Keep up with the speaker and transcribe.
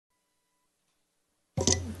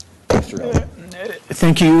Mr. Elder.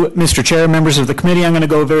 Thank you, Mr. Chair, members of the committee. I'm going to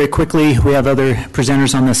go very quickly. We have other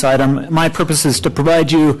presenters on this item. My purpose is to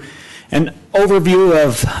provide you an overview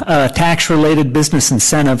of tax-related business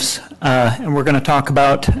incentives, and we're going to talk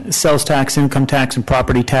about sales tax, income tax, and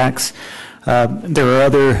property tax. There are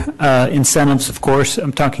other incentives, of course.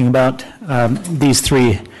 I'm talking about these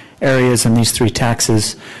three areas and these three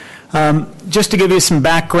taxes. Just to give you some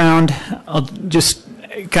background, I'll just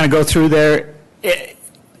kind of go through there.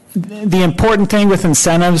 The important thing with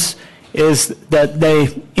incentives is that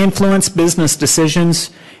they influence business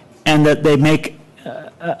decisions and that they make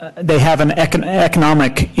they have an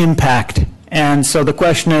economic impact. And so the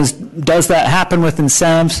question is, does that happen with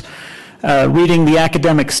incentives? Reading the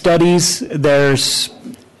academic studies, there's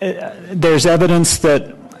evidence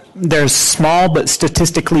that there's small but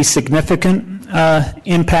statistically significant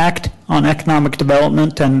impact on economic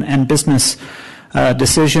development and business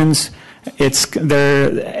decisions.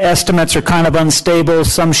 Their estimates are kind of unstable.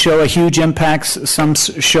 Some show a huge impact, some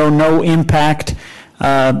show no impact,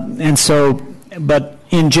 but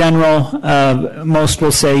in general, most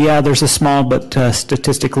will say, yeah, there's a small but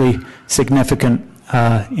statistically significant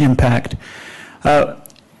impact.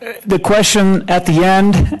 The question at the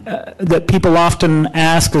end that people often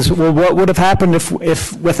ask is, well, what would have happened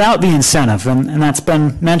if without the incentive? And that's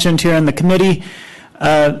been mentioned here in the committee.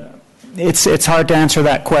 It's hard to answer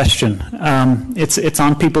that question. It's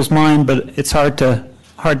on people's mind, but it's hard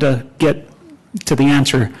to get to the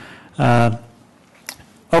answer.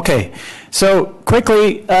 Okay, so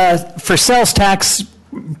quickly, for sales tax,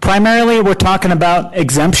 primarily we're talking about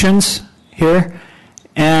exemptions here,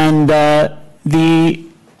 and the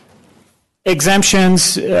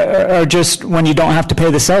exemptions are just when you don't have to pay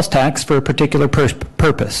the sales tax for a particular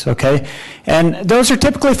purpose, okay? And those are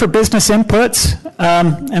typically for business inputs.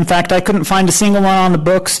 In fact, I couldn't find a single one on the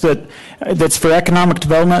books that's for economic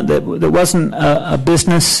development that wasn't a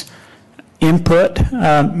business input,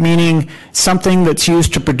 meaning something that's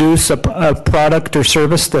used to produce a product or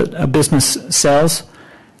service that a business sells,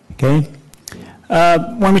 okay?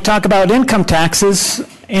 When we talk about income taxes,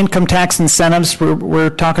 income tax incentives, we're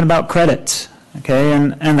talking about credits, okay?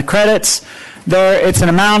 And the credits, it's an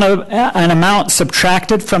amount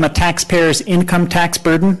subtracted from a taxpayer's income tax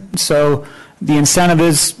burden. So the incentive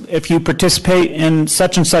is if you participate in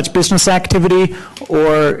such and such business activity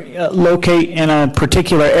or locate in a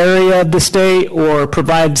particular area of the state or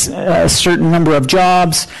provides a certain number of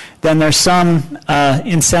jobs, then there's some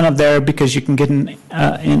incentive there because you can get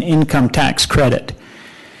an income tax credit.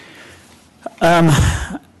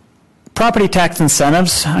 Property tax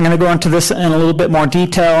incentives, I'm going to go into this in a little bit more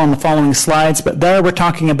detail on the following slides, but there we're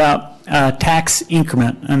talking about tax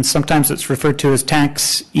increment, and sometimes it's referred to as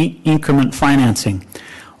tax increment financing.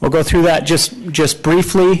 We'll go through that just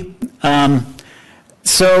briefly.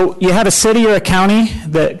 So you have a city or a county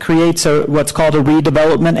that creates what's called a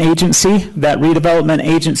redevelopment agency. That redevelopment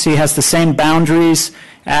agency has the same boundaries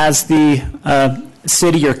as the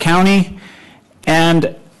city or county,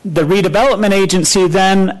 and the redevelopment agency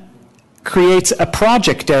then creates a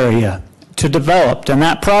project area to develop, and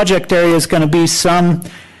that project area is going to be some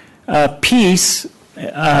piece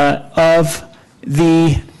of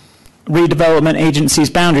the redevelopment agency's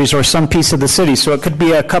boundaries or some piece of the city. So it could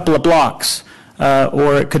be a couple of blocks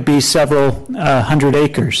or it could be several hundred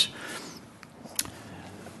acres.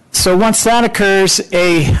 So once that occurs,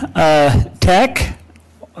 a TEC,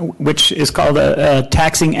 which is called a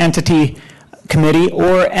taxing entity committee,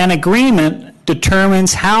 or an agreement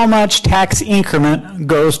determines how much tax increment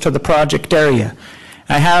goes to the project area.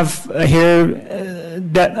 I have here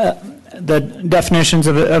the definitions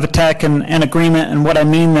of a TEC and agreement and what I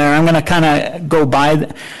mean there. I'm going to kind of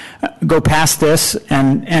go past this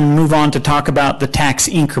and move on to talk about the tax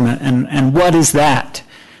increment and what is that.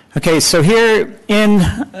 Okay, so here in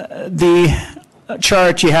the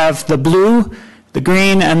chart you have the blue, the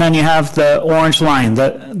green, and then you have the orange line.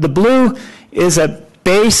 The blue is a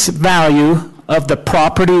base value of the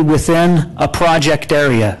property within a project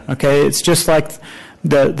area. Okay, it's just like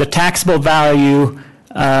the taxable value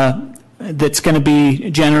that's going to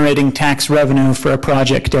be generating tax revenue for a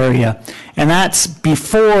project area. And that's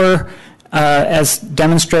before, as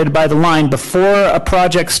demonstrated by the line, before a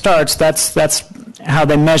project starts, that's how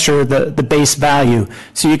they measure the base value.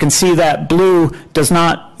 So you can see that blue does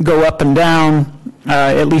not go up and down,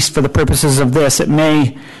 at least for the purposes of this. It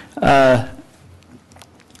may,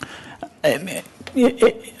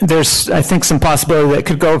 there's, I think, some possibility that it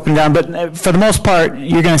could go up and down, but for the most part,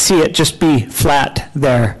 you're going to see it just be flat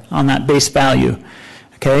there on that base value.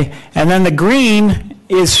 Okay, and then the green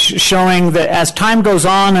is showing that as time goes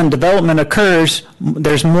on and development occurs,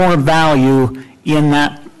 there's more value in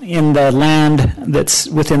in the land that's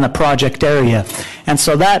within the project area. And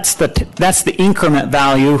so that's the increment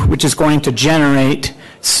value, which is going to generate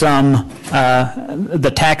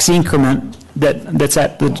the tax increment that's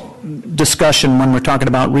at the discussion when we're talking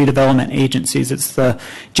about redevelopment agencies.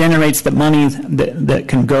 Generates the money that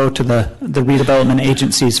can go to the redevelopment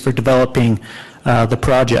agencies for developing the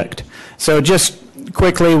project. So just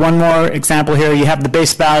quickly, one more example here. You have the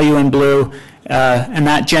base value in blue, and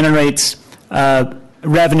that generates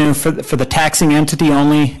revenue for the taxing entity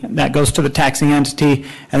only. That goes to the taxing entity.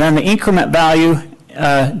 And then the increment value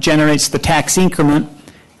generates the tax increment,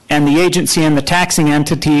 and the agency and the taxing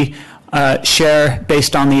entity share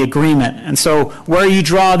based on the agreement. And so where you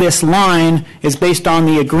draw this line is based on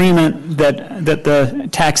the agreement that the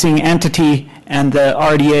taxing entity and the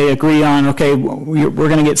RDA agree on. Okay, we're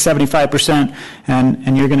going to get 75%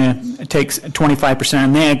 and you're going to take 25%,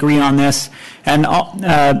 and they agree on this. And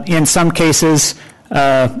in some cases,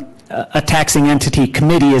 a taxing entity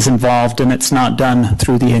committee is involved, and it's not done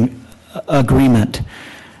through the agreement.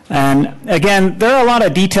 And again, there are a lot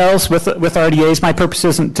of details with RDAs. My purpose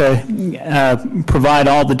isn't to provide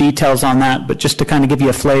all the details on that, but just to kind of give you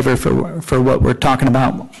a flavor for what we're talking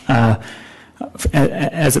about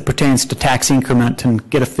as it pertains to tax increment, and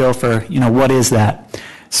get a feel for, what is that.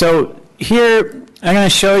 So here, I'm going to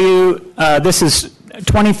show you, this is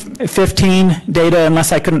 2015 data.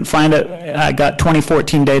 Unless I couldn't find it, I got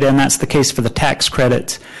 2014 data, and that's the case for the tax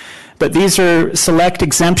credits. But these are select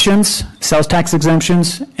exemptions, sales tax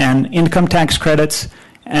exemptions, and income tax credits,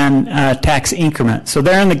 and tax increment. So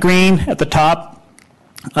they're in the green at the top,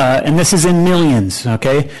 and this is in millions,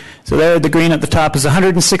 okay? So there, the green at the top is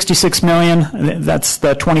 166 million. That's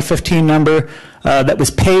the 2015 number that was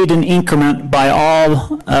paid in increment by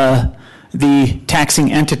all the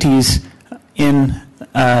taxing entities in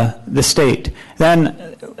the state.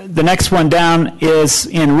 Then the next one down is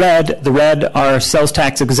in red. The red are sales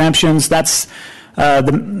tax exemptions. That's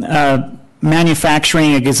the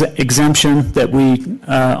manufacturing exemption that we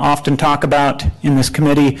often talk about in this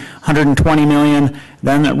committee, 120 million.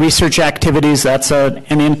 Then research activities, that's an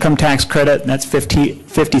income tax credit, that's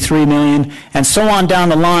 53 million. And so on down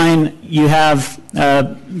the line, you have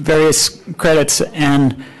various credits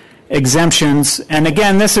and exemptions. And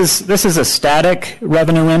again, this is a static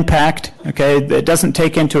revenue impact, okay? It doesn't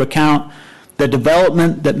take into account the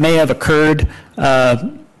development that may have occurred.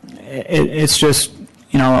 It's just,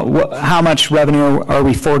 how much revenue are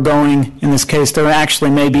we foregoing in this case? There actually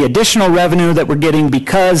may be additional revenue that we're getting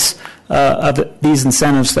because of these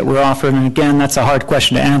incentives that we're offering. And again, that's a hard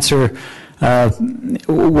question to answer.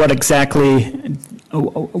 What exactly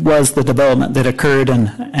was the development that occurred?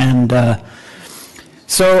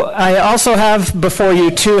 So I also have before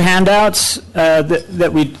you two handouts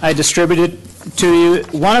that I distributed to you.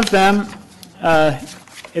 One of them,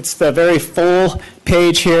 it's the very full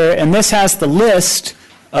page here, and this has the list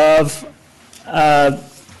of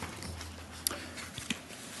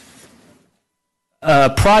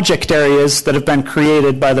project areas that have been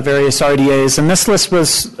created by the various RDAs. And this list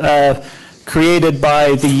was created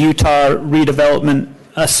by the Utah Redevelopment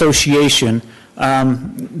Association.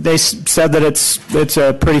 They said that it's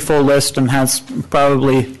a pretty full list and has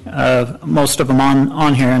probably most of them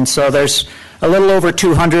on here. And so there's a little over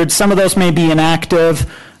 200. Some of those may be inactive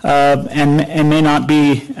and may not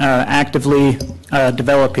be actively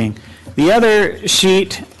developing. The other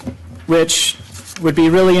sheet, which would be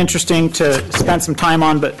really interesting to spend some time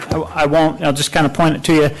on, but I won't, I'll just kind of point it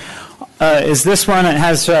to you, is this one. It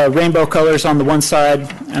has rainbow colors on the one side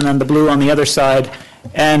and then the blue on the other side.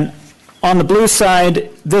 And on the blue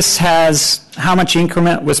side, this has how much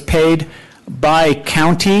increment was paid by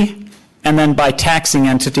county and then by taxing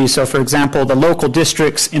entity. So for example, the local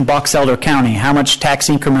districts in Box Elder County, how much tax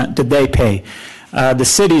increment did they pay? The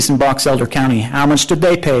cities in Box Elder County, how much did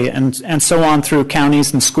they pay? And so on through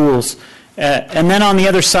counties and schools. And then on the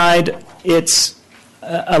other side, it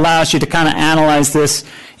allows you to kind of analyze this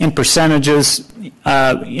in percentages.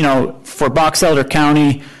 For Box Elder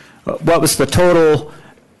County, what was the total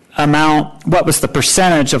amount, what was the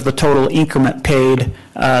percentage of the total increment paid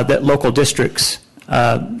that local districts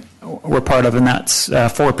were part of, and that's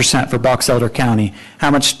 4% for Box Elder County.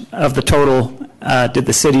 How much of the total did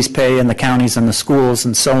the cities pay, and the counties and the schools,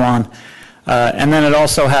 and so on. And then it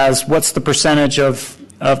also has what's the percentage of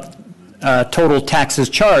total taxes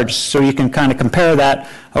charged, so you can kind of compare that.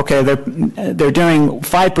 Okay, they're doing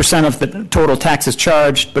 5% of the total taxes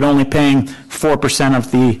charged, but only paying 4%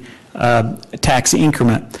 of the tax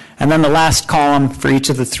increment. And then the last column for each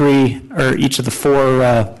of the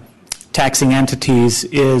four taxing entities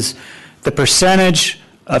is the percentage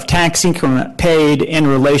of tax increment paid in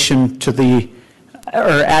relation to the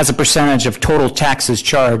or as a percentage of total taxes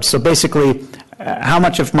charged. So basically, how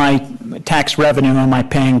much of my tax revenue am I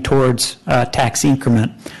paying towards tax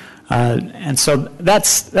increment? And so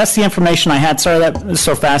that's the information I had. Sorry that was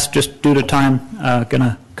so fast, just due to time.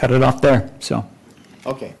 Gonna cut it off there. So.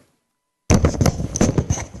 Okay.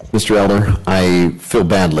 Mr. Elder, I feel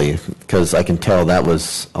badly because I can tell that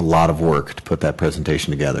was a lot of work to put that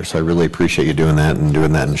presentation together. So I really appreciate you doing that and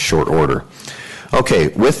doing that in short order. Okay,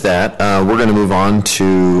 with that, we're going to move on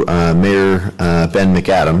to Mayor Ben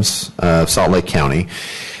McAdams of Salt Lake County.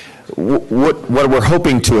 What we're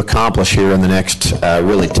hoping to accomplish here in the next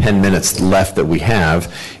really 10 minutes left that we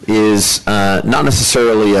have is not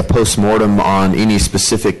necessarily a post-mortem on any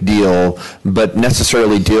specific deal, but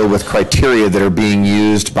necessarily deal with criteria that are being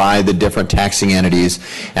used by the different taxing entities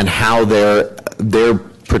and how they're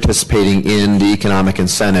participating in the economic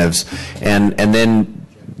incentives, and then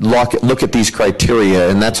look at these criteria,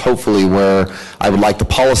 and that's hopefully where I would like the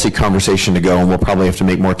policy conversation to go, and we'll probably have to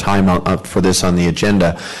make more time for this on the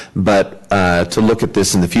agenda, but to look at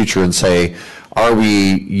this in the future and say, are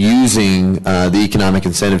we using the economic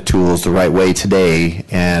incentive tools the right way today,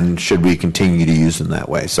 and should we continue to use them that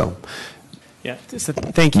way? So. Yeah, so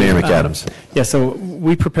thank you. Mayor McAdams. Yeah, so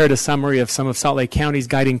we prepared a summary of some of Salt Lake County's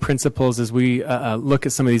guiding principles as we look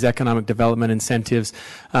at some of these economic development incentives.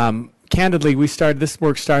 Candidly, this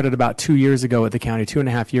work started about 2 years ago at the county,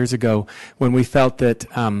 2.5 years ago, when we felt that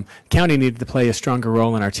county needed to play a stronger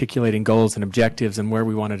role in articulating goals and objectives and where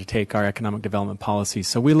we wanted to take our economic development policies.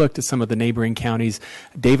 So we looked at some of the neighboring counties.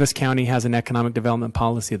 Davis County has an economic development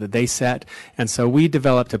policy that they set, and so we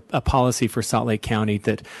developed a policy for Salt Lake County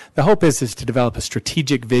that the hope is to develop a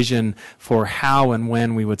strategic vision for how and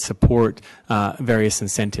when we would support various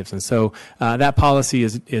incentives. And so that policy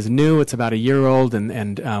is new. It's about a year old,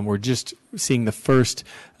 and we're just seeing the first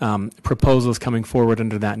proposals coming forward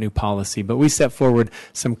under that new policy. But we set forward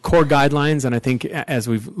some core guidelines, and I think as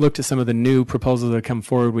we've looked at some of the new proposals that have come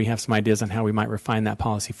forward, we have some ideas on how we might refine that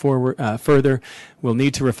policy further. We'll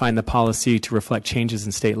need to refine the policy to reflect changes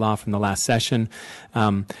in state law from the last session.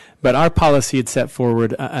 But our policy had set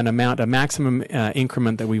forward a maximum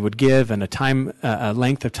increment that we would give, and a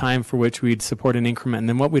length of time for which we'd support an increment, and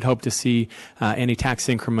then what we'd hope to see any tax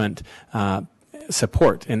increment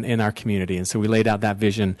support in our community. And so we laid out that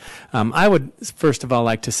vision. I would first of all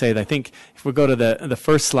like to say that I think if we go to the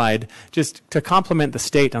first slide, just to compliment the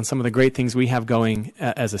state on some of the great things we have going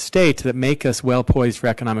as a state that make us well poised for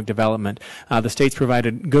economic development. The state's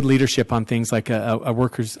provided good leadership on things like a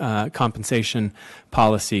workers' compensation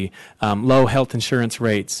policy, low health insurance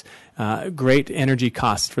rates, great energy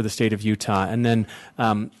costs for the state of Utah, and then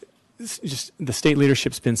just the state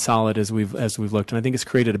leadership's been solid as we've looked, and I think it's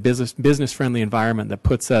created a business friendly environment that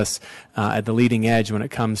puts us at the leading edge when it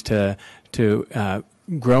comes to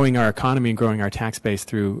growing our economy and growing our tax base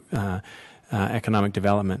through economic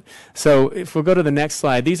development. So if we'll go to the next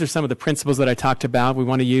slide, these are some of the principles that I talked about. We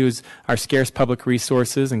want to use our scarce public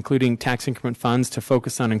resources, including tax increment funds, to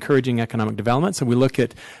focus on encouraging economic development. So we look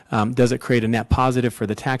at, does it create a net positive for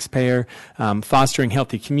the taxpayer, fostering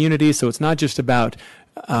healthy communities. So it's not just about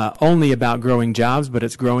only about growing jobs, but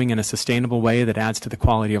it's growing in a sustainable way that adds to the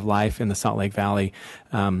quality of life in the Salt Lake Valley.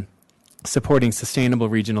 Supporting sustainable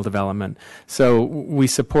regional development. So we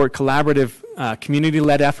support collaborative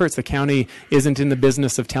community-led efforts. The county isn't in the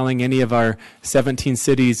business of telling any of our 17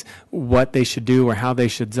 cities what they should do or how they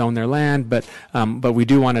should zone their land, but we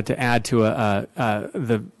do want it to add to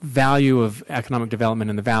the value of economic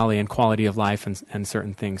development in the valley and quality of life and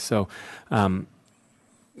certain things. So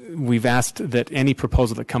we've asked that any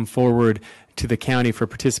proposal that come forward to the county for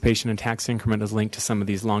participation in tax increment is linked to some of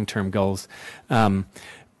these long-term goals.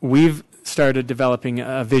 We've started developing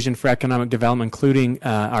a vision for economic development, including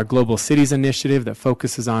our Global Cities Initiative that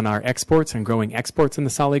focuses on our exports and growing exports in the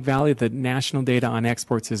Salt Lake Valley. The national data on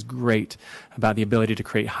exports is great about the ability to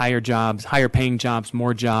create higher paying jobs,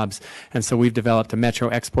 more jobs. And so we've developed a metro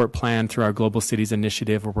export plan through our Global Cities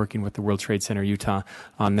Initiative. We're working with the World Trade Center Utah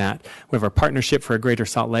on that. We have our partnership for a Greater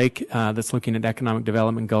Salt Lake that's looking at economic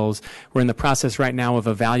development goals. We're in the process right now of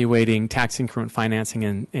evaluating tax increment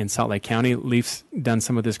financing in Salt Lake County. Leaf's done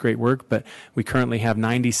some of this great work, but we currently have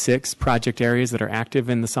 96 project areas that are active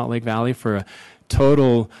in the Salt Lake Valley for a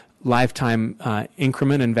total lifetime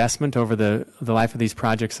increment investment over the life of these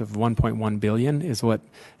projects of $1.1 billion is what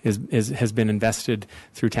has been invested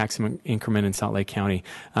through tax increment in Salt Lake County.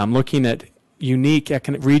 Looking at unique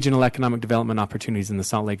regional economic development opportunities in the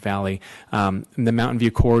Salt Lake Valley, the Mountain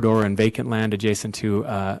View corridor and vacant land adjacent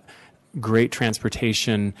to great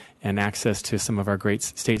transportation and access to some of our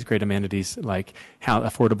state's great amenities like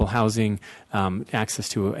affordable housing, access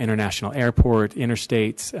to international airport,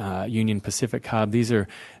 interstates, Union Pacific hub.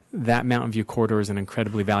 That Mountain View corridor is an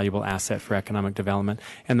incredibly valuable asset for economic development.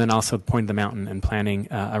 And then also the Point of the Mountain and planning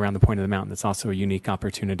around the Point of the Mountain. That's also a unique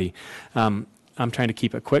opportunity. I'm trying to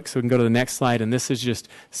keep it quick so we can go to the next slide. And this is just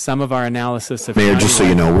some of our analysis of... Mayor, just so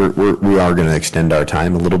you know, we are going to extend our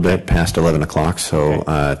time a little bit past 11 o'clock, so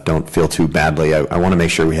don't feel too badly. I want to make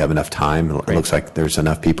sure we have enough time. It looks like there's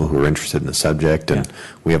enough people who are interested in the subject, and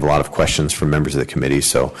we have a lot of questions from members of the committee,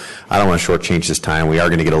 so I don't want to shortchange this time. We are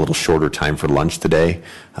going to get a little shorter time for lunch today.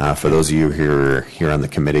 For those of you here on the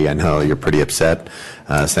committee, I know you're pretty upset.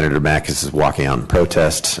 Senator Backus is walking out in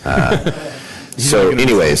protest. So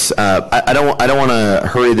anyways, I don't want to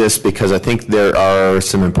hurry this because I think there are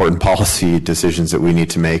some important policy decisions that we need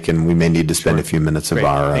to make, and we may need to spend a few minutes of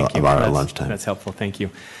our lunchtime. That's helpful. Thank you.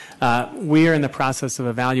 We are in the process of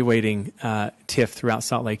evaluating TIF throughout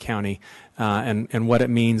Salt Lake County and what it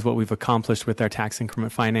means, what we've accomplished with our tax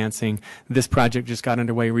increment financing. This project just got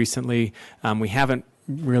underway recently. We haven't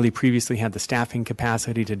really previously had the staffing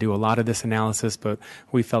capacity to do a lot of this analysis, but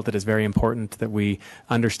we felt it is very important that we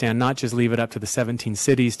understand, not just leave it up to the 17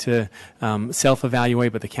 cities to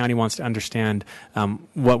self-evaluate, but the county wants to understand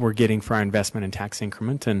what we're getting for our investment in tax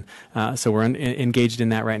increment. And so we're engaged in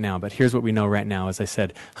that right now. But here's what we know right now. As I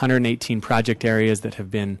said, 118 project areas that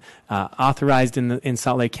have been authorized in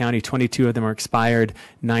Salt Lake County. 22 of them are expired.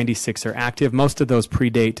 96 are active. Most of those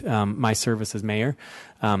predate my service as mayor.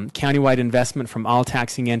 Countywide investment from all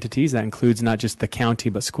taxing entities, that includes not just the county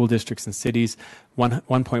but school districts and cities,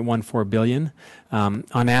 $1.14 billion.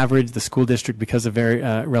 On average, the school district, because of very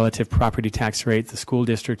relative property tax rates, the school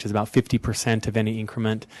district is about 50% of any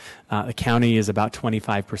increment. The county is about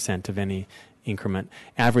 25% of any increment.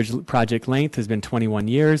 Average project length has been 21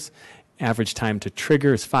 years. Average time to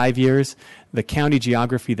trigger is 5 years. The county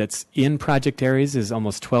geography that's in project areas is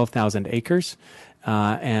almost 12,000 acres.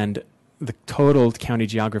 And the total county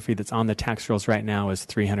geography that's on the tax rolls right now is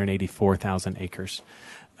 384,000 acres.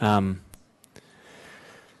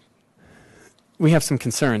 We have some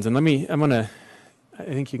concerns, and I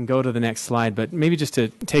think you can go to the next slide, but maybe just to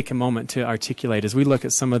take a moment to articulate as we look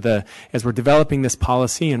at as we're developing this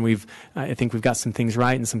policy, and I think we've got some things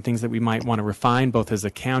right and some things that we might want to refine, both as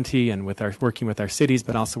a county and working with our cities,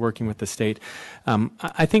 but also working with the state.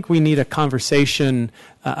 I think we need a conversation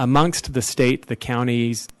amongst the state, the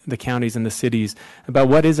counties and the cities about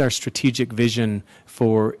what is our strategic vision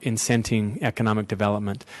for incenting economic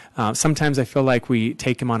development. Sometimes I feel like we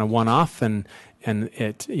take them on a one-off and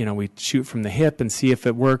we shoot from the hip and see if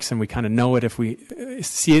it works, and we kind of know it if we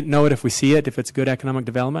see it, if it's good economic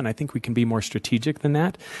development. I think we can be more strategic than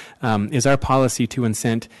that. Is our policy to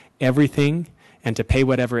incent everything and to pay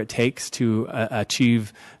whatever it takes to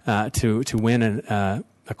achieve, to win a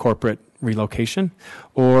corporate relocation?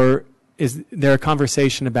 Or is there a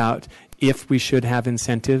conversation about if we should have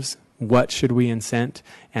incentives, what should we incent,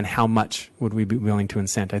 and how much would we be willing to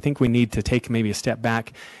incent? I think we need to take maybe a step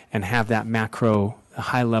back and have that macro,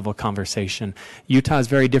 high-level conversation. Utah is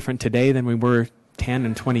very different today than we were 10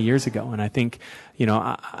 and 20 years ago, and I think,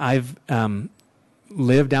 I've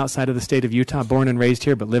lived outside of the state of Utah, born and raised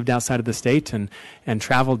here, but lived outside of the state and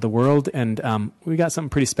traveled the world, and we got something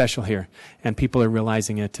pretty special here, and people are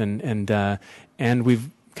realizing it, and we've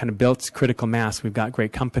kind of built critical mass. We've got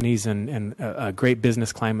great companies and a great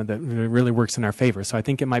business climate that really works in our favor. So I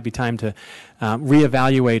think it might be time to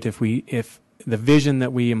reevaluate if the vision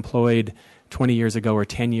that we employed 20 years ago or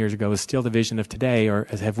 10 years ago is still the vision of today, or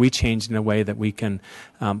have we changed in a way that we can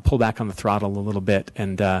pull back on the throttle a little bit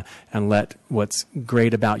and let what's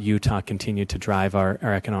great about Utah continue to drive our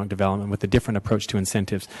economic development with a different approach to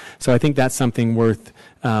incentives. So I think that's something worth,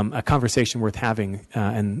 a conversation worth having,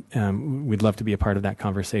 and we'd love to be a part of that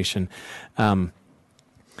conversation.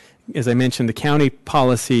 As I mentioned, the county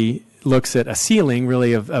policy looks at a ceiling,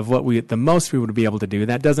 really, of what the most we would be able to do.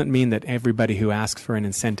 That doesn't mean that everybody who asks for an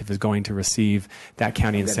incentive is going to receive that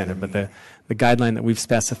county incentive, but the guideline that we've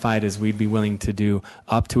specified is we'd be willing to do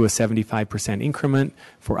up to a 75% increment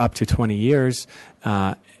for up to 20 years,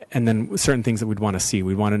 and then certain things that we'd want to see.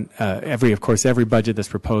 We'd want to, every budget that's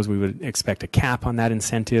proposed, we would expect a cap on that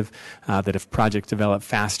incentive, that if projects develop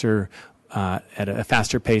faster, at a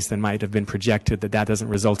faster pace than might have been projected, that doesn't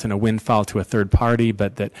result in a windfall to a third party,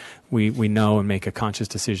 but that we know and make a conscious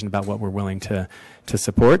decision about what we're willing to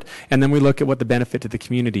support. And then we look at what the benefit to the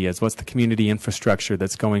community is. What's the community infrastructure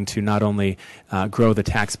that's going to not only grow the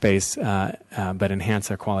tax base, but enhance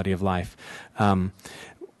our quality of life?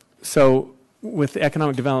 So with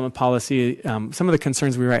economic development policy, some of the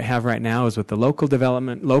concerns we have right now is with the local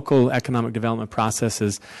economic development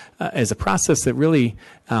processes is a process that really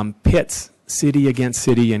pits city against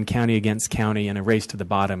city and county against county in a race to the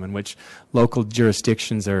bottom, in which local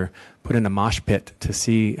jurisdictions are put in a mosh pit to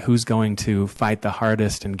see who's going to fight the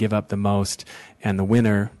hardest and give up the most, and the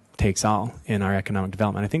winner takes all in our economic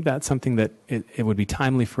development. I think that's something that it would be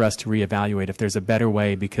timely for us to reevaluate if there's a better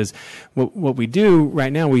way, because what we do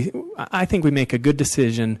right now, I think we make a good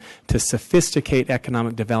decision to sophisticate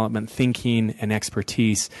economic development thinking and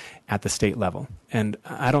expertise at the state level. And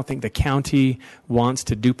I don't think the county wants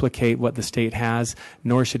to duplicate what the state has,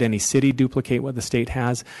 nor should any city duplicate what the state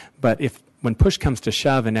has. But when push comes to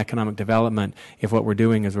shove in economic development, if what we're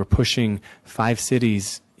doing is we're pushing 5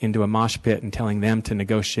 cities into a mosh pit and telling them to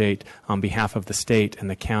negotiate on behalf of the state and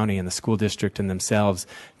the county and the school district and themselves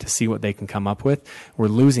to see what they can come up with, we're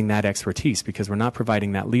losing that expertise, because we're not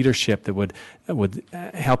providing that leadership that would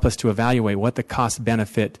help us to evaluate what the cost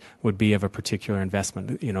benefit would be of a particular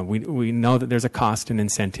investment. We know that there's a cost in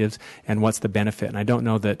incentives, and what's the benefit. And I don't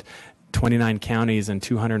know that 29 counties and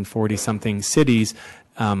 240 something cities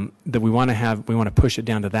that we want to push it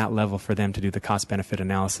down to that level for them to do the cost benefit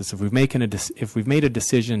analysis. If we've made a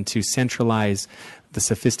decision to centralize the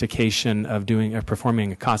sophistication of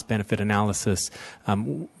performing a cost benefit analysis,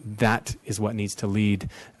 that is what needs to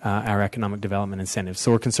lead our economic development incentives.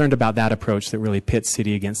 So we're concerned about that approach that really pits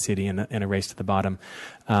city against city in a race to the bottom.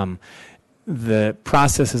 The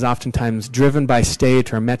process is oftentimes driven by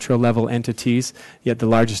state or metro level entities, yet the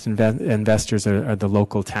largest investors are the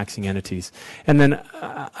local taxing entities. And then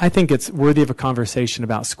I think it's worthy of a conversation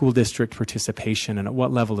about school district participation and at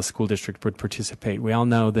what level the school district would participate. We all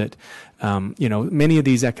know that many of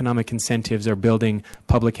these economic incentives are building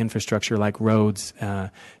public infrastructure like roads,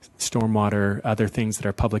 stormwater, other things that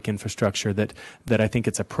are public infrastructure that I think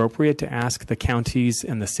it's appropriate to ask the counties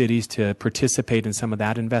and the cities to participate in some of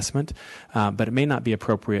that investment. But it may not be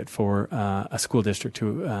appropriate for a school district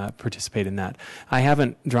to participate in that. I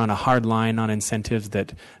haven't drawn a hard line on incentives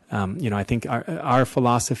that, I think our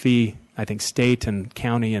philosophy, I think state and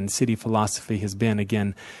county and city philosophy has been,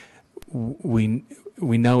 again, we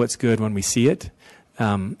know it's good when we see it.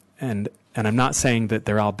 And I'm not saying that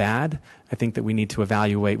they're all bad. I think that we need to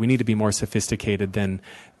evaluate. We need to be more sophisticated than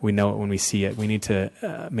we know it when we see it. We need to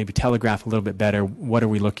maybe telegraph a little bit better. What are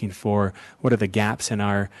we looking for? What are the gaps in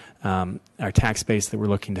our tax base that we're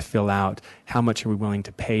looking to fill out? How much are we willing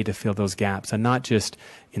to pay to fill those gaps? And not just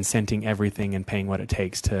incenting everything and paying what it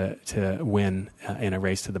takes to win in a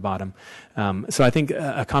race to the bottom. So I think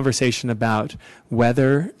a conversation about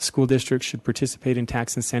whether school districts should participate in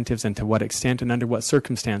tax incentives and to what extent and under what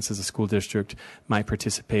circumstances a school district might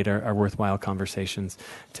participate are worthwhile conversations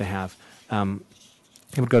to have.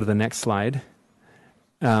 I would go to the next slide.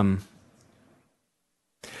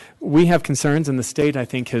 We have concerns, and the state, I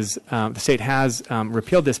think, has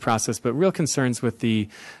repealed this process, but real concerns with the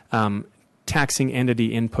taxing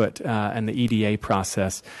entity input and the EDA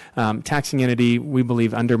process. Taxing entity, we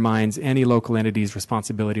believe, undermines any local entity's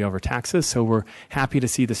responsibility over taxes. So we're happy to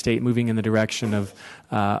see the state moving in the direction of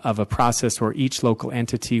a process where each local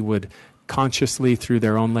entity would consciously, through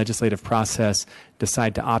their own legislative process,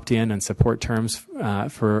 decide to opt in and support terms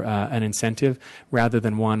for an incentive, rather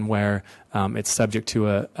than one where it's subject to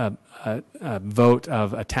a vote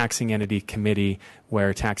of a taxing entity committee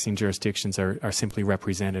where taxing jurisdictions are simply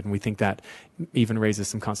represented. And we think that even raises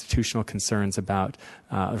some constitutional concerns about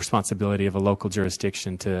the responsibility of a local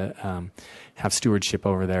jurisdiction to have stewardship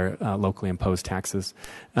over their locally imposed taxes.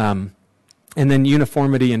 And then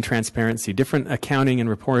uniformity and transparency, different accounting and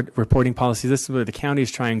reporting policies. This is where the county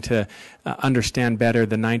is trying to understand better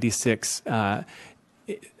the 96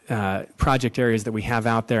 project areas that we have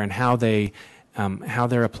out there and how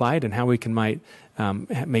they're applied and how we might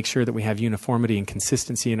make sure that we have uniformity and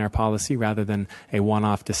consistency in our policy rather than a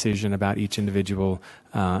one-off decision about each individual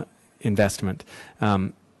investment.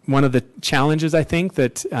 One of the challenges, I think,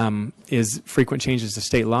 that is frequent changes to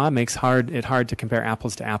state law makes it hard to compare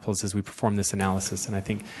apples to apples as we perform this analysis. And I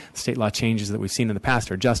think state law changes that we've seen in the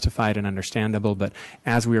past are justified and understandable, but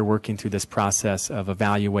as we are working through this process of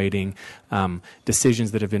evaluating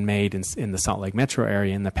decisions that have been made in the Salt Lake metro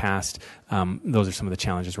area in the past, those are some of the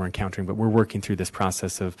challenges we're encountering. But we're working through this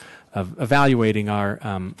process of evaluating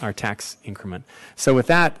our tax increment. So with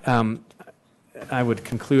that, I would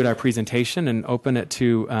conclude our presentation and open it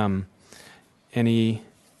to any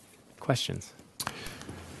questions.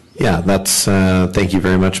 Yeah, that's. Thank you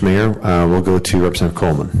very much, Mayor. We'll go to Representative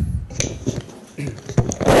Coleman.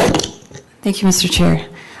 Thank you, Mr. Chair.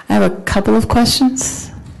 I have a couple of questions.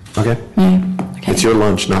 Okay. Yeah. Okay. It's your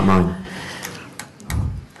lunch, not mine.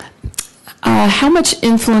 How much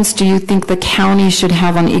influence do you think the county should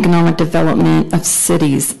have on economic development of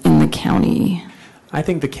cities in the county? I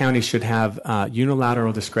think the county should have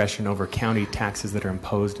unilateral discretion over county taxes that are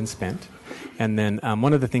imposed and spent. And then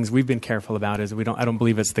one of the things we've been careful about is I don't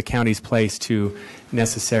believe it's the county's place to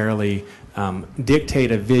necessarily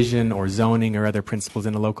dictate a vision or zoning or other principles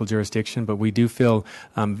in a local jurisdiction, but we do feel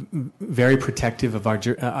very protective of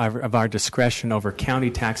our discretion over county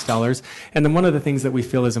tax dollars. And then one of the things that we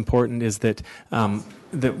feel is important is that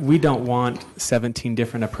that we don't want 17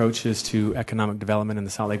 different approaches to economic development in the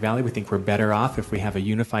Salt Lake Valley. We think we're better off if we have a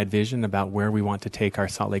unified vision about where we want to take our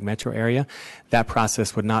Salt Lake metro area. That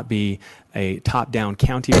process would not be a top-down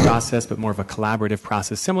county process, but more of a collaborative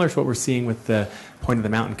process, similar to what we're seeing with the Point of the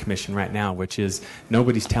Mountain Commission right now, which is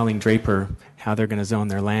nobody's telling Draper how they're going to zone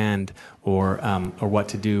their land or what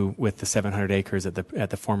to do with the 700 acres at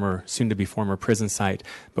the former, soon-to-be former prison site.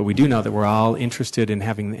 But we do know that we're all interested in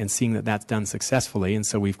having and seeing that that's done successfully, and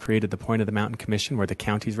so we've created the Point of the Mountain Commission where the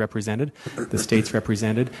county's represented, the state's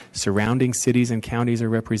represented, surrounding cities and counties are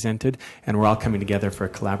represented, and we're all coming together for a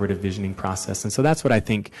collaborative visioning process. And so that's what I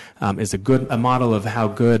think is a model of how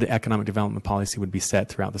good economic development policy would be set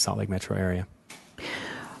throughout the Salt Lake metro area.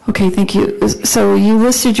 Okay, thank you. So you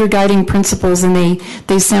listed your guiding principles, and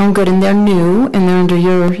they sound good, and they're new, and they're under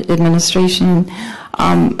your administration.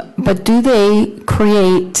 But do they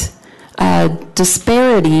create a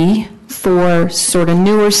disparity for sort of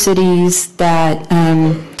newer cities that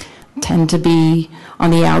tend to be on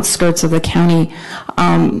the outskirts of the county?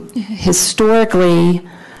 Historically,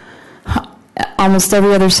 almost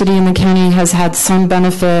every other city in the county has had some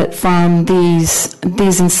benefit from these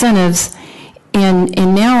incentives.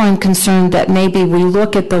 And now I'm concerned that maybe we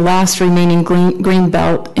look at the last remaining green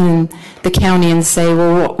belt in the county and say,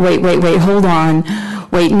 well, wait, hold on.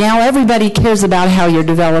 Wait, now everybody cares about how you're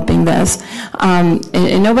developing this. And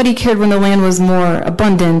nobody cared when the land was more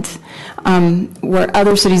abundant, where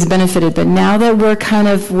other cities benefited. But now that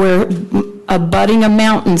we're abutting a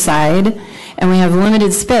mountainside and we have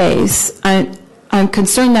limited space, I'm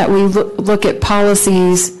concerned that we look at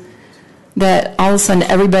policies that all of a sudden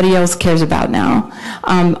everybody else cares about now,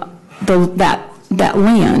 that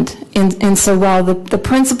land. And so while the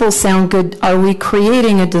principles sound good, are we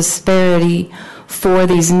creating a disparity for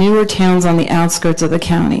these newer towns on the outskirts of the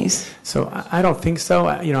counties? So I don't think so.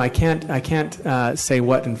 I can't say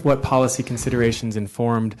what policy considerations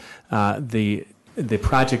informed the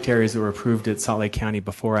project areas that were approved at Salt Lake County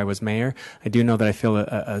before I was mayor. I do know that I feel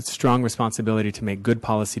a strong responsibility to make good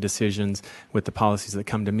policy decisions with the policies that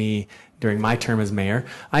come to me during my term as mayor.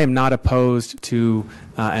 I am not opposed to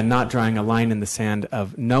and not drawing a line in the sand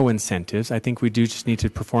of no incentives. I think we do just need to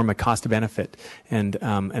perform a cost benefit, and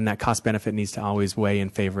that cost benefit needs to always weigh in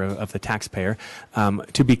favor of the taxpayer.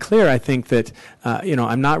 To be clear, I think that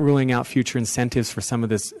I'm not ruling out future incentives for some of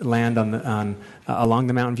this land along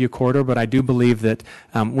the Mountain View corridor, but I do believe that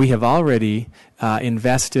we have already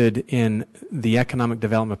invested in the economic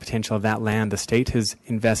development potential of that land. The state has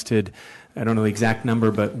invested, I don't know the exact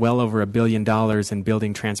number, but well over $1 billion in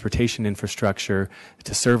building transportation infrastructure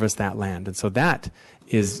to service that land. And so that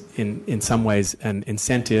is in some ways an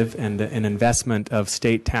incentive and an investment of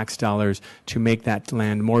state tax dollars to make that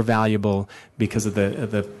land more valuable because of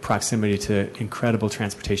the proximity to incredible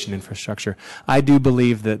transportation infrastructure. I do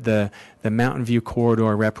believe that the Mountain View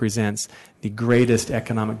corridor represents the greatest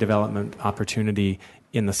economic development opportunity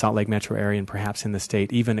in the Salt Lake metro area and perhaps in the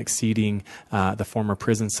state, even exceeding the former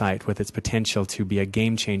prison site with its potential to be a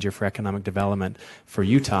game changer for economic development for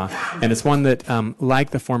Utah. And it's one that, like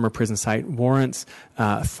the former prison site, warrants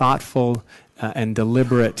thoughtful and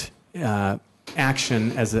deliberate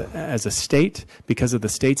action as a state because of the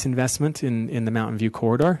state's investment in the Mountain View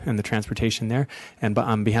corridor and the transportation there, and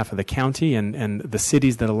on behalf of the county and the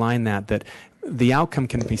cities that align that the outcome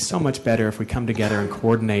can be so much better if we come together and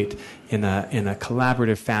coordinate in a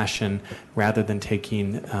collaborative fashion rather than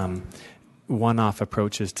taking one-off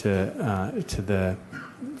approaches to the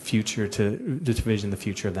future, to vision the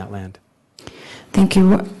future of that land. Thank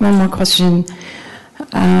you. One more question.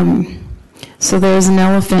 So there's an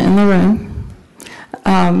elephant in the room.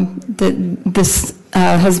 This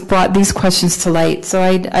has brought these questions to light. So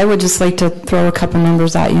I would just like to throw a couple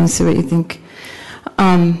numbers at you and see what you think.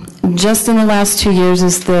 Just in the last 2 years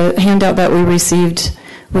is the handout that we received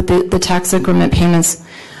with the tax increment payments.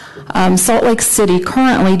 Salt Lake City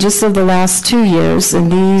currently, just of the last 2 years,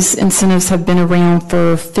 and these incentives have been around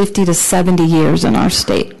for 50 to 70 years in our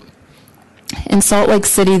state. In Salt Lake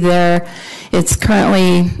City it's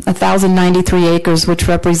currently 1,093 acres, which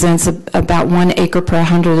represents about 1 acre per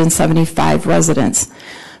 175 residents.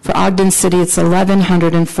 For Ogden City, it's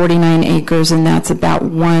 1,149 acres, and that's about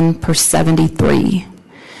 1 per 73.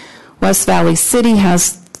 West Valley City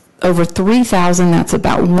has over 3,000, that's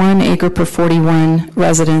about 1 acre per 41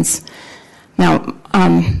 residents. Now,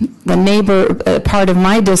 the neighbor part of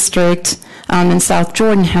my district in South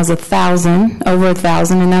Jordan has 1,000, over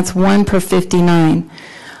 1,000, and that's 1 per 59.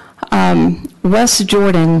 West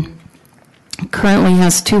Jordan currently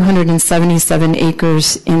has 277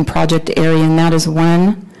 acres in project area, and that is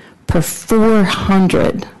 1 per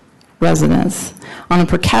 400 residents. On a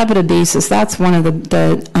per capita basis, that's one of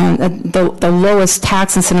the lowest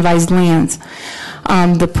tax incentivized lands.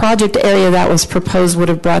 The project area that was proposed would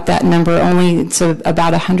have brought that number only to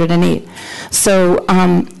about 108. So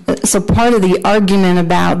part of the argument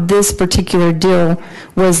about this particular deal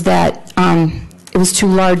was that it was too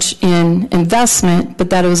large in investment, but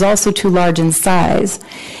that it was also too large in size.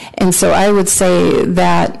 And so I would say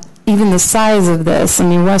that even the size of this, I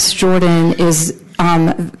mean, West Jordan is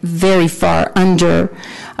very far under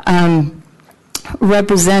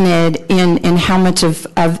represented in how much of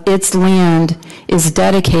its land is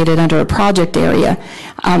dedicated under a project area.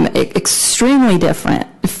 Extremely different.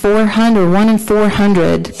 1 in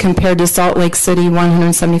 400 compared to Salt Lake City,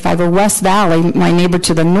 175, or West Valley, my neighbor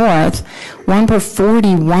to the north, 1 per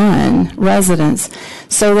 41 residents.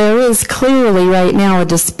 So there is clearly right now a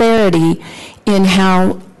disparity in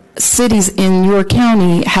how cities in your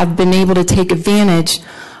county have been able to take advantage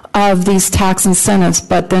of these tax incentives.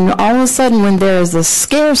 But then all of a sudden, when there is a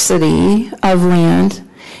scarcity of land,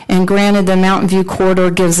 and granted the Mountain View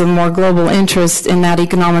corridor gives a more global interest in that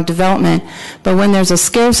economic development, but when there's a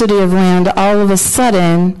scarcity of land, all of a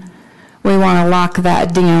sudden we want to lock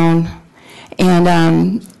that down.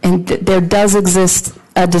 And there does exist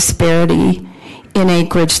a disparity in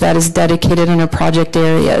acreage that is dedicated in our project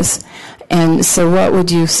areas. And so what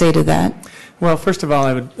would you say to that? Well, first of all,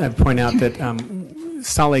 I'd point out that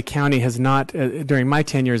Salt Lake County has not, during my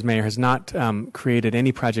tenure as mayor, has not created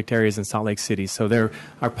any project areas in Salt Lake City. So there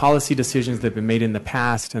are policy decisions that have been made in the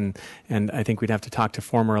past, and I think we'd have to talk to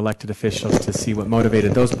former elected officials to see what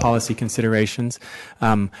motivated those policy considerations.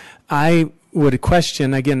 I would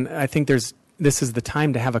question, again, I think this is the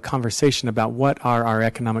time to have a conversation about what are our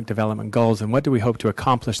economic development goals and what do we hope to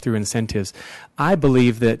accomplish through incentives. I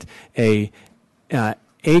believe that a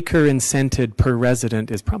acre incented per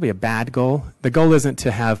resident is probably a bad goal. The goal isn't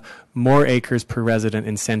to have more acres per resident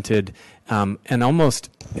incented, and almost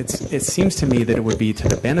it seems to me that it would be to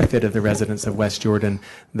the benefit of the residents of West Jordan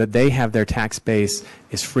that they have their tax base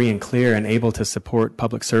is free and clear and able to support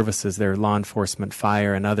public services, their law enforcement,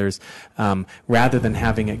 fire, and others, rather than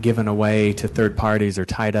having it given away to third parties or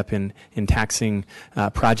tied up in taxing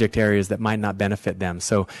project areas that might not benefit them.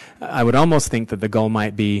 So I would almost think that the goal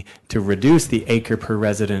might be to reduce the acre per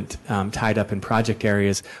resident tied up in project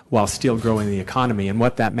areas while still growing the economy. And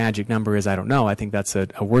what that magic number is, I don't know. I think that's a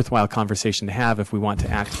worthwhile conversation to have if we want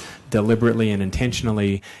to act deliberately and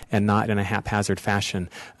intentionally and not in a haphazard fashion.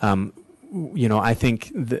 I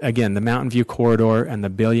think, again, the Mountain View corridor and the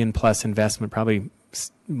billion-plus investment, probably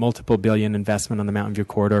multiple billion investment on the Mountain View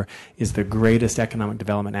corridor, is the greatest economic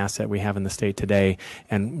development asset we have in the state today,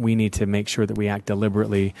 and we need to make sure that we act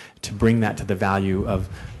deliberately to bring that to the value of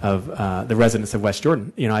the residents of West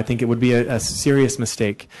Jordan. I think it would be a serious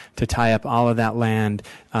mistake to tie up all of that land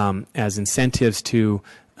as incentives to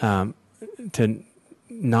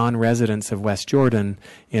non-residents of West Jordan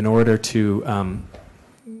in order to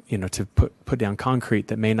to put down concrete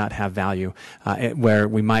that may not have value, where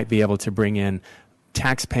we might be able to bring in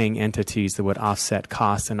tax-paying entities that would offset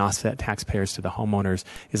costs and offset taxpayers to the homeowners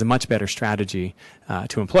is a much better strategy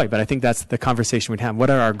to employ. But I think that's the conversation we'd have. What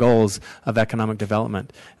are our goals of economic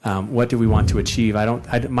development? What do we want to achieve?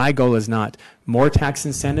 My goal is not more tax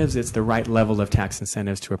incentives. It's the right level of tax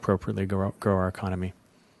incentives to appropriately grow our economy.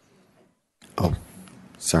 Oh.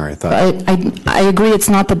 Sorry, I thought... I agree it's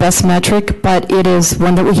not the best metric, but it is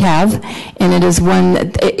one that we have, and it is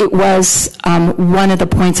one, it was one of the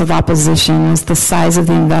points of opposition is the size of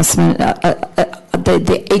the investment,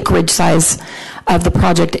 the acreage size of the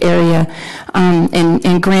project area.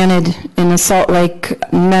 And granted, in the Salt Lake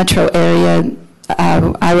metro area,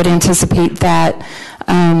 I would anticipate that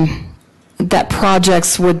that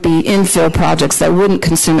projects would be infill projects that wouldn't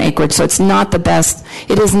consume acreage. So it's not the best,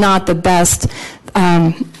 it is not the best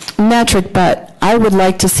metric, but I would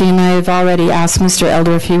like to see, and I've already asked Mr.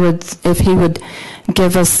 Elder if he would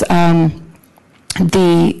give us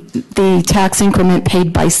the tax increment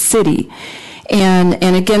paid by city. And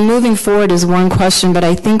again, moving forward is one question, but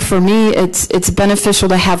I think for me it's beneficial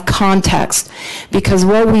to have context, because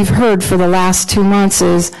what we've heard for the last 2 months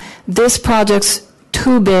is this project's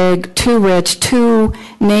too big, too rich, too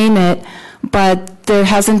name it, but there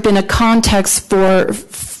hasn't been a context for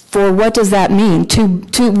what does that mean?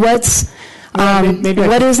 What's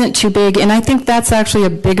what isn't too big? And I think that's actually a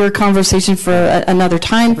bigger conversation for another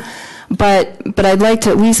time. But I'd like to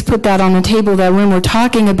at least put that on the table, that when we're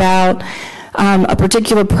talking about a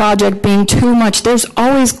particular project being too much, there's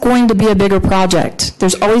always going to be a bigger project.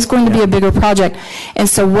 There's always going to be a bigger project. And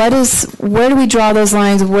so where do we draw those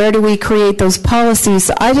lines? Where do we create those policies?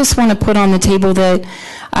 So I just want to put on the table that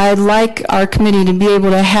I'd like our committee to be able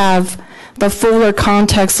to have the fuller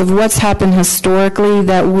context of what's happened historically,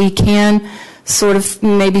 that we can sort of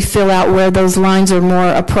maybe fill out where those lines are more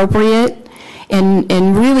appropriate.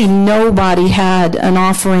 And really nobody had an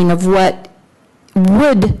offering of what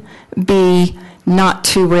would be not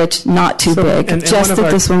too rich, not too big, just that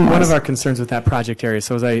this one was. One of our concerns with that project area,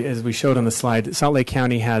 so as we showed on the slide, Salt Lake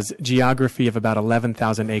County has geography of about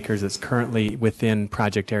 11,000 acres that's currently within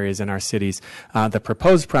project areas in our cities. The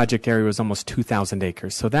proposed project area was almost 2,000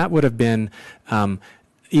 acres. So that would have been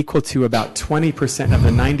equal to about 20% of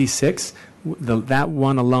the 96. That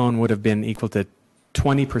one alone would have been equal to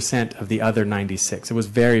 20% of the other 96. It was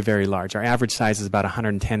very, very large. Our average size is about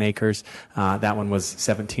 110 acres. That one was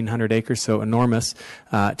 1,700 acres, so enormous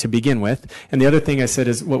to begin with. And the other thing I said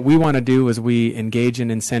is what we want to do is we engage in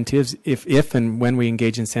incentives. If and when we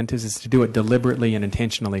engage incentives is to do it deliberately and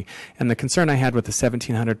intentionally. And the concern I had with the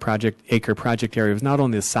 1,700 acre project area was not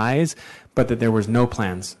only the size, but that there was no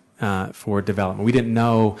plans for development. We didn't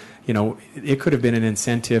know, it could have been an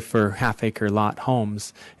incentive for half-acre lot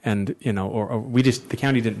homes, and or the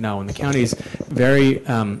county didn't know, and the county is very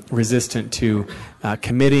resistant to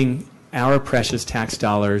committing our precious tax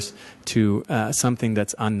dollars to something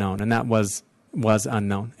that's unknown, and that was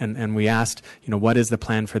unknown. And we asked, what is the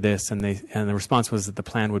plan for this? And the response was that the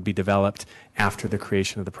plan would be developed after the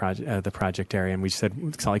creation of the project area. And we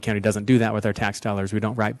said Salt Lake County doesn't do that with our tax dollars. We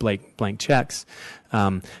don't write blank checks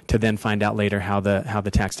to then find out later how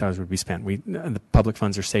the tax dollars would be spent. The public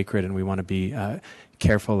funds are sacred, and we want to be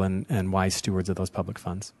careful and wise stewards of those public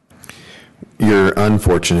funds. You're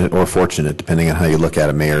unfortunate or fortunate, depending on how you look at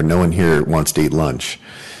it, Mayor. No one here wants to eat lunch.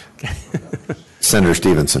 Senator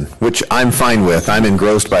Stevenson, which I'm fine with. I'm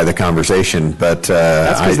engrossed by the conversation, but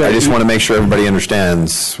I just want to make sure everybody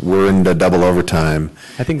understands we're into double overtime.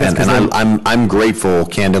 I think that's and I'm grateful,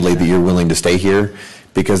 candidly, that you're willing to stay here,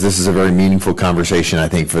 because this is a very meaningful conversation, I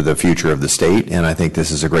think, for the future of the state, and I think this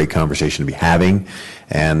is a great conversation to be having.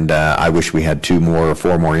 And I wish we had 2 more or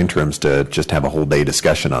 4 more interims to just have a whole day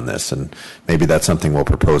discussion on this, and maybe that's something we'll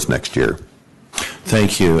propose next year.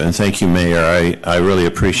 Thank you, and thank you, Mayor. I really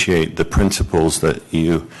appreciate the principles that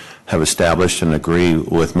you have established and agree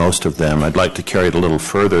with most of them. I'd like to carry it a little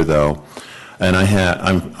further, though, and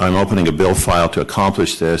I'm opening a bill file to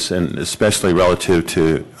accomplish this, and especially relative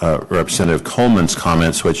to Representative Coleman's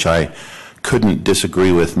comments, which I couldn't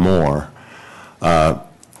disagree with more.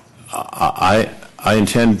 I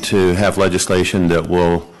intend to have legislation that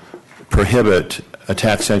will prohibit a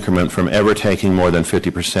tax increment from ever taking more than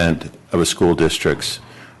 50% of a school district's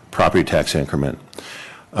property tax increment.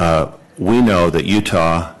 We know that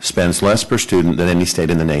Utah spends less per student than any state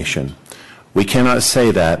in the nation. We cannot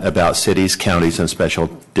say that about cities, counties, and special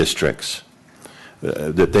districts,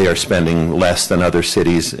 that they are spending less than other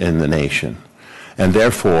cities in the nation. And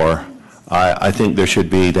therefore, I think there should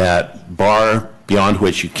be that bar beyond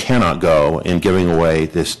which you cannot go in giving away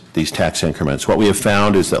these tax increments. What we have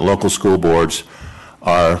found is that local school boards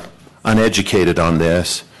are uneducated on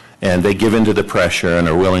this, and they give into the pressure and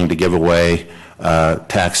are willing to give away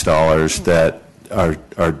tax dollars that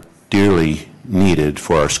are dearly needed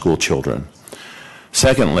for our school children.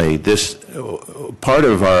 Secondly, this part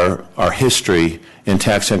of our history in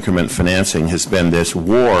tax increment financing has been this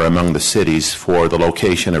war among the cities for the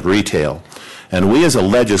location of retail. And we as a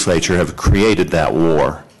legislature have created that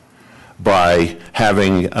war by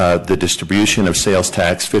having the distribution of sales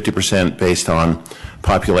tax 50% based on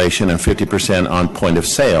population and 50% on point of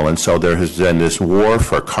sale. And so there has been this war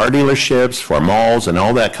for car dealerships, for malls, and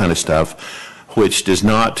all that kind of stuff, which does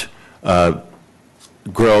not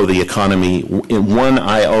grow the economy in one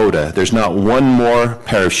iota. There's not one more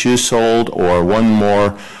pair of shoes sold or one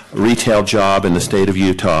more retail job in the state of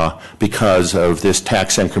Utah because of this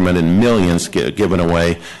tax increment in millions given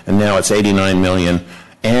away, and now it's $89 million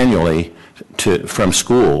annually from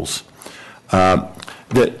schools.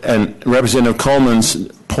 And Representative Coleman's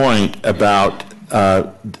point about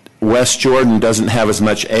West Jordan doesn't have as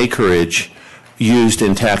much acreage used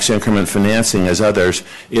in tax increment financing as others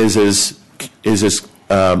is as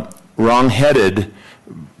wrong-headed,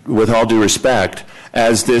 with all due respect,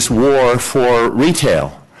 as this war for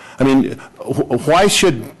retail. I mean, why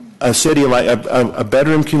should a city like a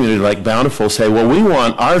bedroom community like Bountiful say, well, we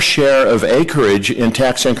want our share of acreage in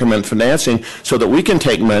tax increment financing so that we can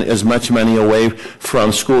take as much money away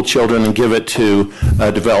from school children and give it to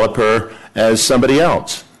a developer as somebody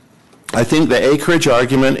else? I think the acreage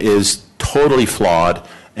argument is totally flawed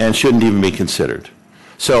and shouldn't even be considered.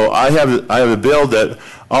 So I have a bill that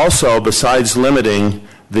also, besides limiting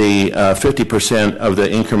the 50% of the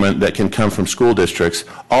increment that can come from school districts,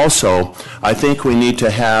 also I think we need to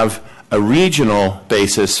have a regional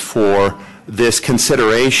basis for this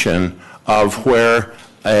consideration of where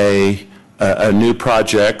a new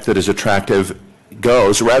project that is attractive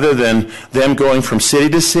goes, rather than them going from city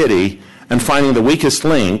to city and finding the weakest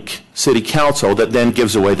link, city council, that then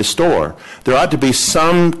gives away the store. There ought to be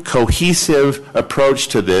some cohesive approach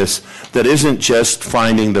to this that isn't just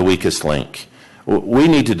finding the weakest link. We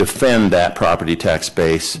need to defend that property tax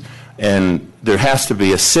base, and there has to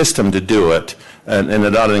be a system to do it, and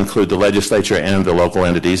it ought to include the legislature and the local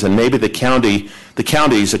entities, and maybe the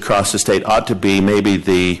counties across the state ought to be maybe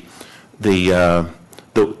the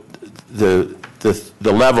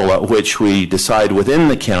level at which we decide within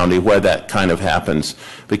the county where that kind of happens,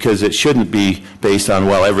 because it shouldn't be based on,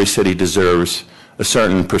 well, every city deserves a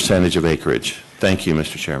certain percentage of acreage. Thank you,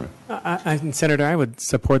 Mr. Chairman. Senator, I would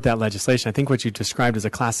support that legislation. I think what you described is a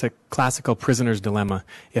classical prisoner's dilemma.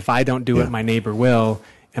 If I don't do it, my neighbor will,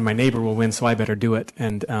 and my neighbor will win, so I better do it.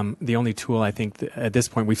 And the only tool, I think, at this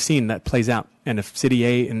point, we've seen that plays out. And if City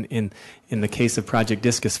A, in the case of Project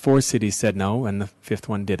Discus, 4 cities said no, and the 5th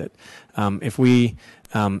one did it. If we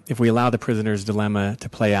allow the prisoner's dilemma to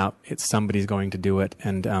play out, somebody's going to do it,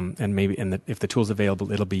 and if the tool's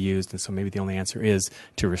available, it'll be used. And so maybe the only answer is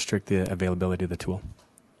to restrict the availability of the tool.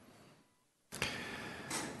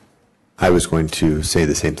 I was going to say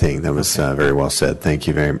the same thing. That was very well said. Thank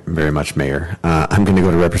you very, very much, Mayor. I'm going to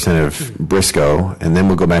go to Representative Briscoe, and then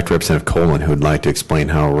we'll go back to Representative Coleman, who would like to explain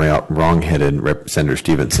how wrong-headed Senator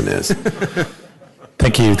Stevenson is.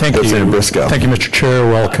 Thank you. Representative Briscoe. Thank you, Mr. Chair.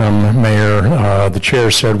 Welcome, Mayor. The chair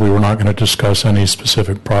said we were not going to discuss any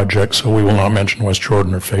specific project, so we will not mention West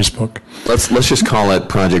Jordan or Facebook. Let's just call it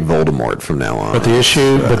Project Voldemort from now on. But the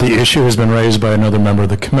issue has been raised by another member of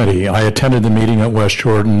the committee. I attended the meeting at West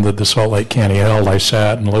Jordan that the Salt Lake County held. I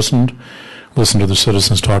sat and listened to the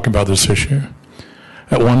citizens talk about this issue.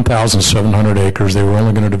 At 1,700 acres, they were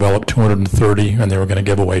only going to develop 230, and they were going to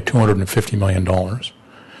give away $250 million.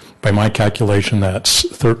 By my calculation, that's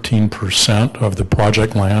 13% of the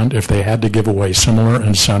project land. If they had to give away similar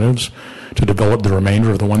incentives to develop the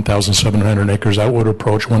remainder of the 1,700 acres, that would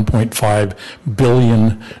approach $1.5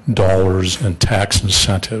 billion in tax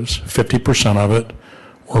incentives, 50% of it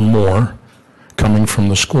or more coming from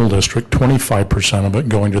the school district, 25% of it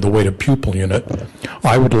going to the weighted pupil unit.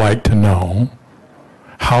 I would like to know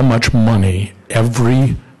how much money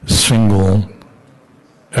every single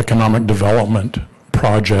economic development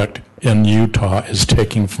project in Utah is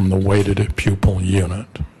taking from the weighted pupil unit.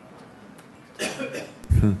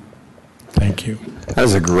 Thank you. That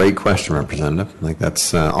is a great question, Representative. I think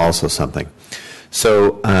that's also something.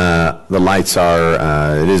 So the lights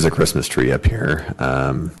are, it is a Christmas tree up here.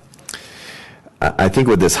 I think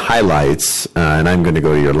what this highlights, and I'm going to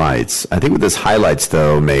go to your lights, I think what this highlights,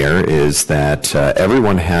 though, Mayor, is that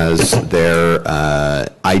everyone has their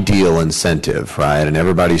ideal incentive, right? And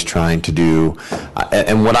everybody's trying to do,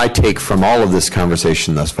 and what I take from all of this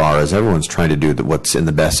conversation thus far is everyone's trying to do what's in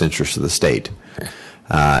the best interest of the state.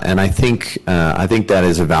 And I think that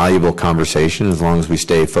is a valuable conversation as long as we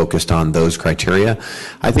stay focused on those criteria.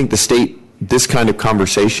 I think the state, this kind of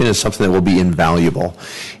conversation is something that will be invaluable.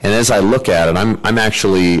 And as I look at it, I'm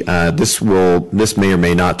actually, this may or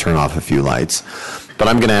may not turn off a few lights, but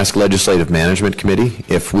I'm going to ask Legislative Management Committee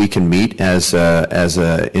if we can meet as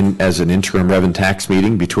an interim rev and tax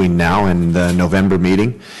meeting between now and the November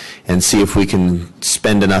meeting and see if we can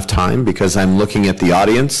spend enough time, because I'm looking at the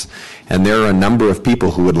audience and there are a number of people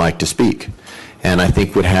who would like to speak and I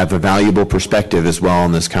think would have a valuable perspective as well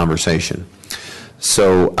in this conversation.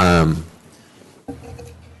 So,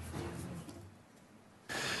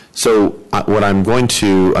 what I'm going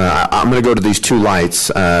to go to these two lights,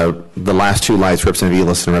 the last two lights, Representative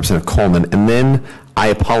Elis and Representative Coleman, and then I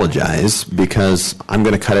apologize because I'm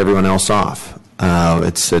going to cut everyone else off.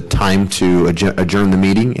 It's a time to adjourn the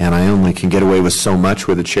meeting, and I only can get away with so much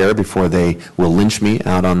with the chair before they will lynch me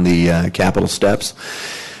out on the Capitol steps.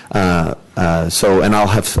 And I'll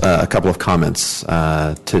have a couple of comments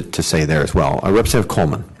to say there as well. Representative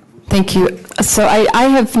Coleman. Thank you. So I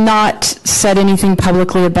have not said anything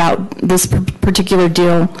publicly about this particular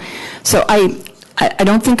deal. So I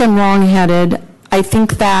don't think I'm wrong-headed. I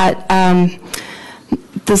think that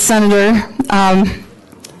the senator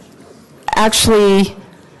actually,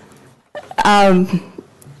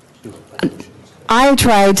 I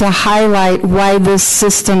tried to highlight why this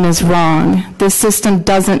system is wrong. This system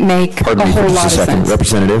doesn't make Pardon a me for whole just lot a of second.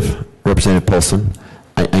 sense. Representative Polson,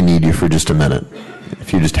 I need you for just a minute.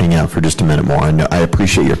 If you just hang out for just a minute more. I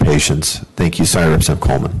appreciate your patience. Thank you. Sorry, Representative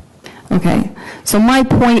Coleman. Okay, so my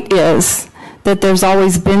point is that there's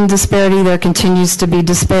always been disparity, there continues to be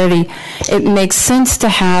disparity. It makes sense to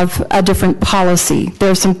have a different policy.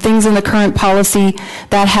 There are some things in the current policy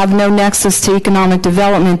that have no nexus to economic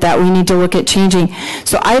development that we need to look at changing.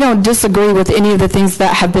 So I don't disagree with any of the things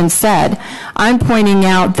that have been said. I'm pointing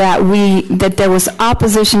out that there was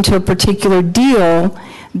opposition to a particular deal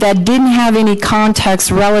that didn't have any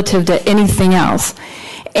context relative to anything else.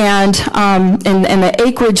 And the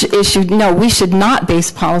acreage issue, no, we should not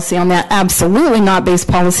base policy on that, absolutely not base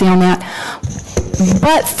policy on that,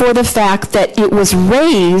 but for the fact that it was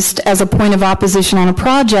raised as a point of opposition on a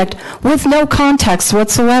project with no context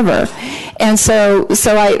whatsoever. And so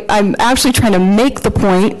I'm actually trying to make the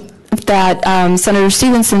point that Senator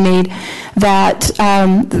Stevenson made, that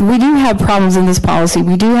we do have problems in this policy.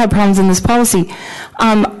 We do have problems in this policy.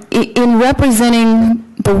 In representing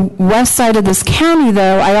the west side of this county,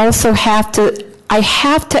 though, I also have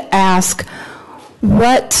to ask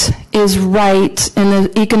what is right in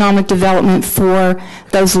the economic development for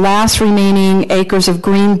those last remaining acres of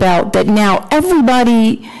green belt that now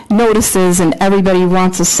everybody notices and everybody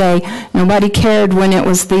wants to say, nobody cared when it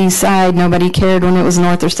was the east side, nobody cared when it was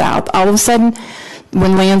north or south. All of a sudden,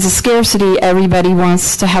 when land's a scarcity, everybody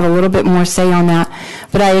wants to have a little bit more say on that.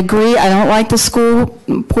 But I agree, I don't like the school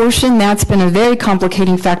portion. That's been a very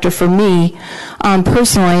complicating factor for me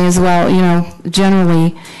personally as well,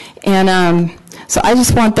 generally. And so I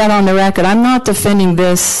just want that on the record. I'm not defending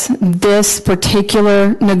this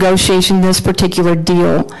particular negotiation, this particular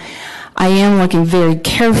deal. I am looking very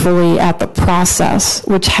carefully at the process,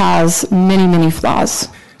 which has many, many flaws.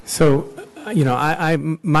 So,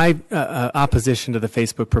 my opposition to the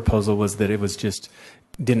Facebook proposal was that it was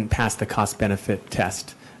didn't pass the cost-benefit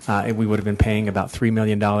test. We would have been paying about $3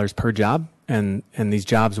 million per job, and these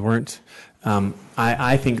jobs weren't.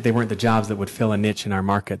 I think they weren't the jobs that would fill a niche in our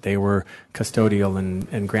market. They were custodial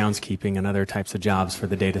and groundskeeping and other types of jobs for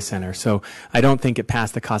the data center. So I don't think it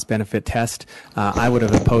passed the cost-benefit test. I would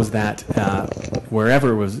have opposed that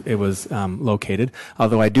wherever it was located,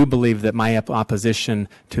 although I do believe that my opposition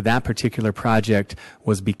to that particular project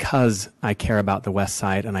was because I care about the west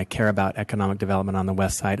side and I care about economic development on the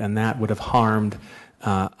west side, and that would have harmed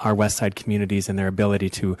our West Side communities and their ability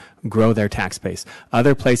to grow their tax base.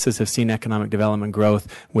 Other places have seen economic development growth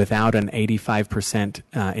without an 85%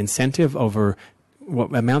 incentive. Over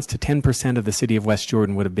what amounts to 10% of the city of West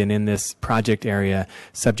Jordan would have been in this project area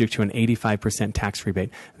subject to an 85% tax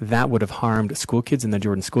rebate. That would have harmed school kids in the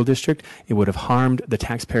Jordan School District. It would have harmed the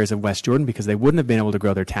taxpayers of West Jordan because they wouldn't have been able to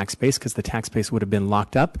grow their tax base because the tax base would have been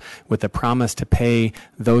locked up with the promise to pay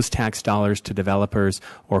those tax dollars to developers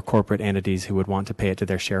or corporate entities who would want to pay it to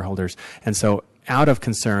their shareholders. And so out of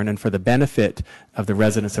concern and for the benefit of the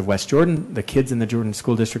residents of West Jordan, the kids in the Jordan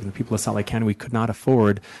School District, and the people of Salt Lake County, we could not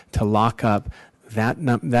afford to lock up that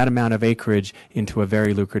amount of acreage into a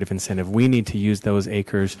very lucrative incentive. We need to use those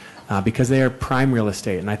acres because they are prime real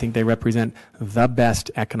estate, and I think they represent the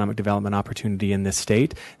best economic development opportunity in this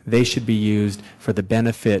state. They should be used for the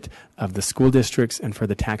benefit of the school districts and for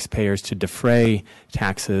the taxpayers to defray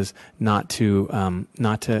taxes, not to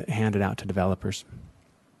hand it out to developers.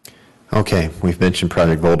 Okay, we've mentioned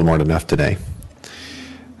Project Voldemort enough today.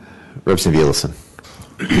 Representative Ellison.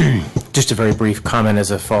 Just a very brief comment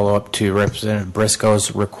as a follow-up to Representative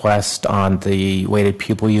Briscoe's request on the weighted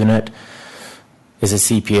pupil unit. As a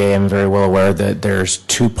CPA, I'm very well aware that there's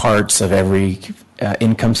two parts of every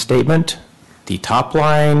income statement, the top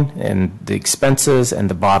line and the expenses and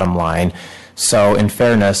the bottom line. So in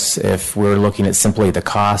fairness, if we're looking at simply the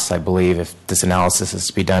costs, I believe if this analysis is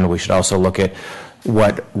to be done, we should also look at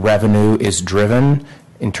what revenue is driven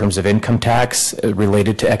in terms of income tax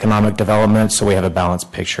related to economic development, so we have a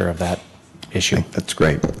balanced picture of that issue. Okay, that's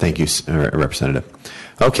great. Thank you, Representative.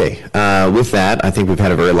 Okay, with that, I think we've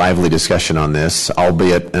had a very lively discussion on this,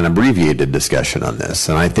 albeit an abbreviated discussion on this.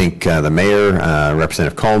 And I think the Mayor,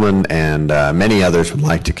 Representative Coleman, and many others would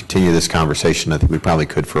like to continue this conversation. I think we probably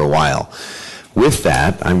could for a while. With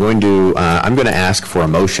that, I'm going to ask for a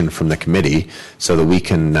motion from the committee so that we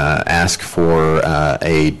can ask for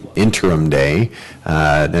a interim day,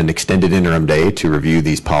 an extended interim day to review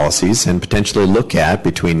these policies and potentially look at,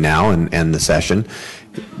 between now and the session,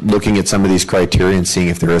 looking at some of these criteria and seeing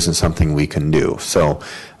if there isn't something we can do. So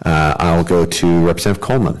I'll go to Representative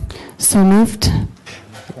Coleman. So moved.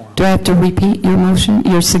 Do I have to repeat your motion,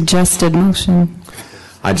 your suggested motion?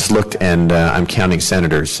 I just looked, and I'm counting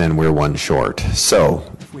senators, and we're one short. So,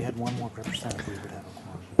 If we had one more representative, we would have a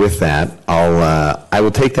quorum. with that, I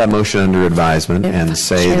will take that motion under advisement and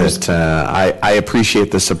say that I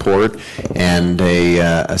appreciate the support, and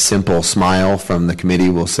a simple smile from the committee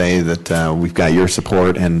will say that we've got your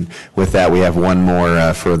support, and with that, we have one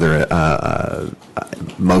more further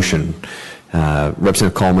motion.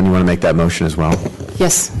 Representative Coleman, you want to make that motion as well?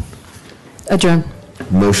 Yes. Adjourn.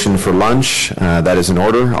 Motion for lunch, that is in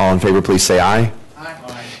order. All in favor, please say aye.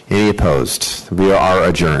 Aye. Any opposed? We are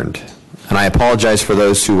adjourned. And I apologize for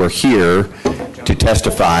those who are here to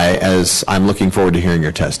testify, as I'm looking forward to hearing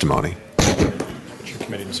your testimony. What's your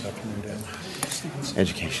committee this afternoon, Dan?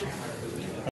 Education.